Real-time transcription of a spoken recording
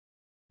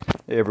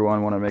Hey everyone,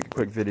 I want to make a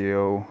quick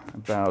video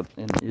about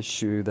an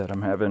issue that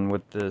I'm having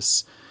with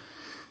this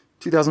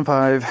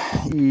 2005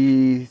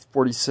 E46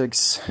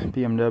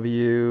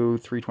 BMW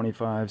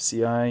 325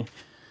 Ci.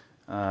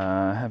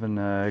 Having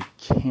a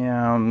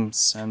cam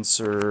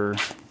sensor,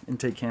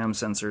 intake cam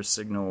sensor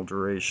signal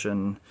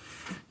duration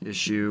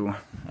issue.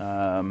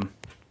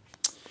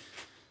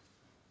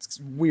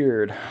 It's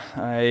weird.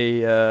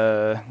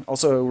 I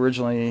also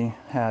originally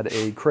had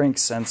a crank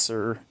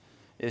sensor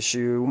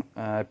issue.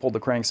 I pulled the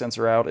crank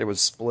sensor out. It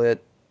was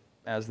split,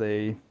 as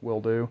they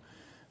will do.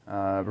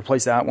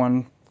 Replaced that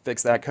one,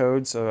 fixed that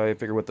code, so I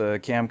figured with the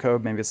cam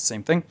code, maybe it's the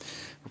same thing.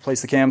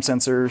 Replaced the cam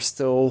sensor,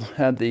 still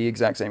had the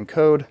exact same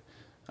code.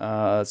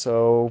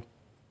 So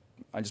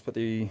I just put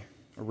the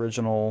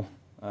original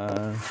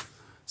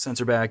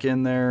sensor back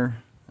in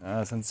there,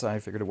 since I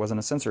figured it wasn't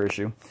a sensor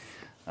issue.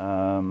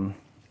 And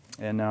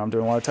now I'm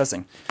doing a lot of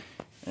testing.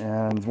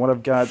 And what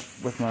I've got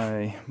with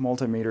my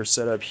multimeter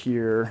set up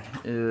here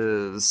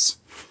is,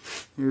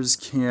 here's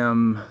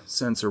cam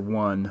sensor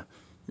 1,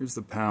 here's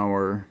the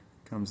power,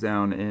 comes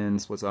down in,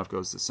 splits off,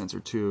 goes to sensor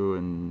 2,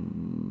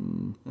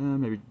 and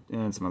maybe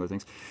some other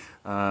things.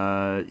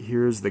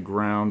 Here's the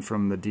ground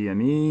from the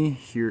DME,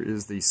 here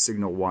is the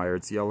signal wire,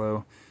 it's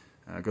yellow,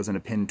 it goes into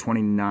pin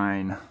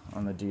 29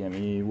 on the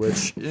DME,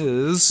 which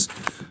is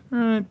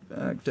right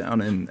back down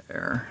in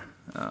there.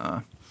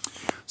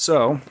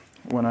 So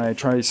when I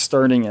try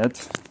starting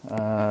it,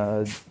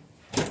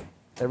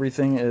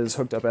 everything is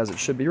hooked up as it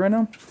should be right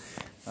now.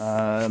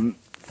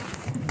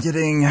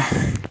 Getting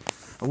a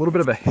little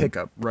bit of a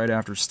hiccup right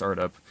after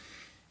startup,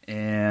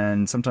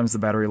 and sometimes the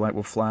battery light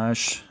will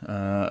flash.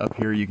 Up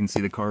here you can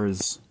see the car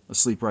is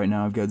asleep right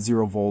now. I've got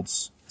 0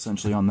 volts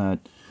essentially on that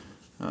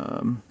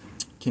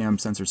cam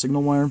sensor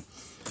signal wire.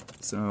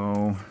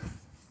 So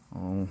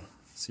I'll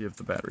see if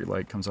the battery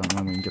light comes on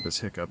when we can get this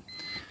hiccup.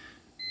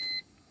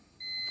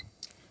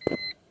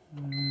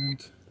 And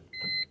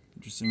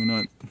interesting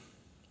enough,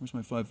 where's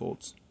my 5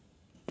 volts?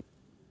 So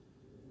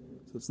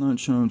it's not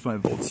showing 5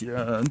 volts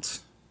yet.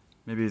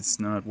 Maybe it's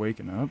not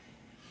waking up.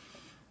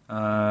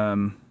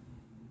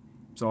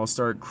 So I'll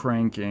start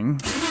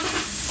cranking.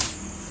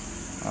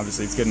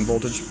 Obviously it's getting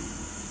voltage.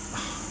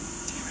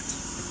 Oh, damn it.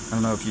 I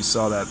don't know if you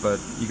saw that, but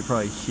you could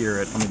probably hear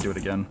it. Let me do it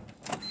again.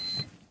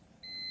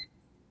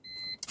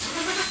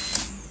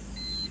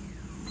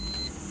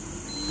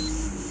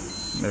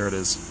 There it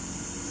is.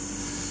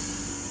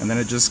 And then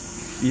it just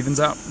evens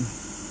out.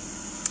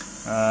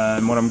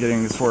 And what I'm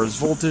getting as far as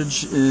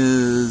voltage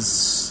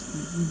is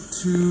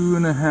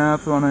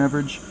 2.5 on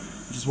average,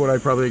 which is what I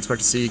probably expect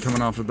to see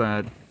coming off of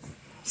that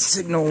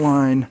signal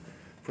line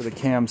for the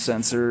cam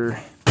sensor,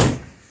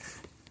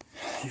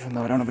 even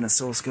though I don't have an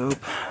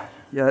oscilloscope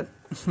yet.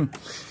 Let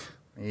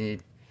me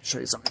show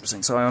you something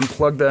interesting. So I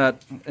unplugged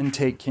that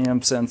intake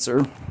cam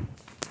sensor,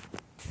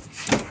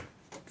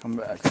 come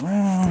back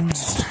around.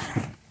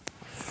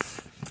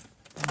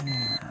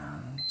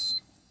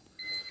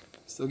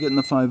 Still getting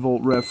the 5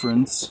 volt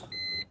reference,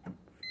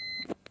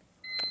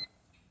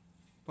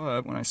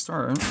 but when I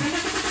start,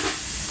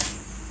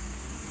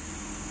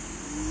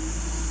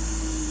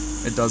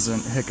 it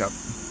doesn't hiccup.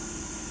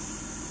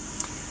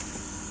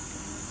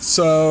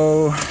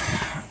 So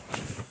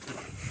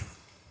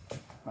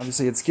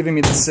obviously it's giving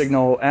me the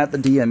signal at the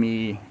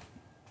DME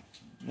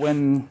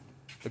when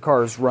the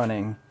car is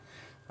running.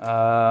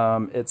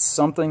 It's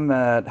something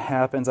that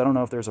happens, I don't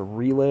know if there's a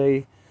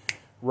relay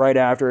right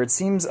after. It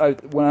seems,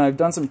 when I've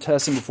done some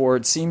testing before,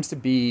 it seems to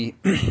be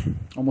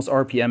almost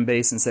RPM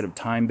based instead of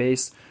time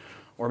based,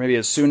 or maybe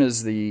as soon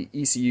as the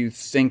ECU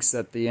thinks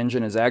that the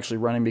engine is actually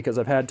running, because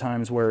I've had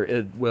times where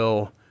it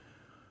will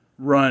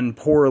run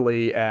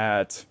poorly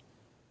at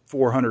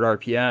 400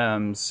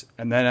 RPMs,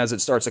 and then as it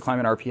starts to climb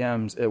in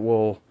RPMs, it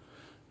will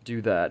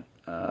do that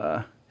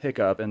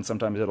hiccup, and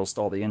sometimes it'll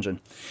stall the engine.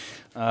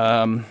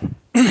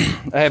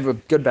 I have a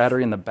good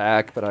battery in the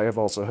back, but I have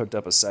also hooked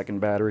up a second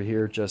battery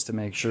here just to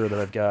make sure that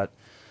I've got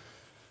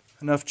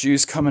enough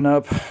juice coming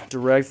up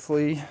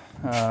directly.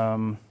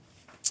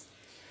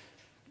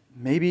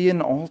 Maybe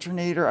an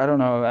alternator, I don't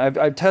know.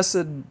 I've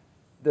tested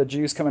the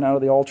juice coming out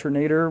of the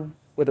alternator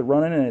with it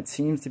running, and it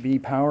seems to be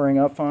powering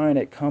up fine.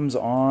 It comes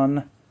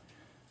on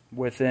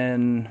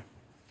within,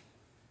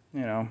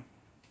 I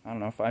don't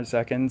know, 5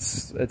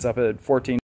 seconds. It's up at 14